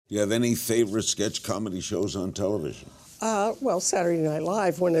Do you have any favorite sketch comedy shows on television? Well, Saturday Night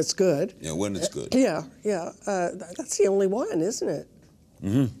Live when it's good. Yeah, when it's good. Yeah. That's the only one, isn't it?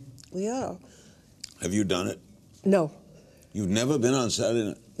 Mm-hmm. Yeah. Have you done it? No. You've never been on Saturday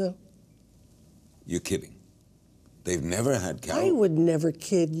Night? No. You're kidding. They've never had Carol? I would never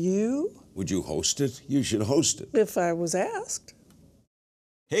kid you. Would you host it? You should host it. If I was asked.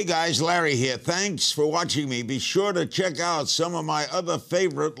 Hey guys, Larry here. Thanks for watching me. Be sure to check out some of my other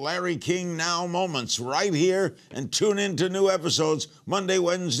favorite Larry King Now moments right here and tune in to new episodes Monday,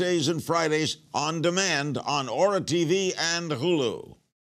 Wednesdays, and Fridays on demand on Aura TV and Hulu.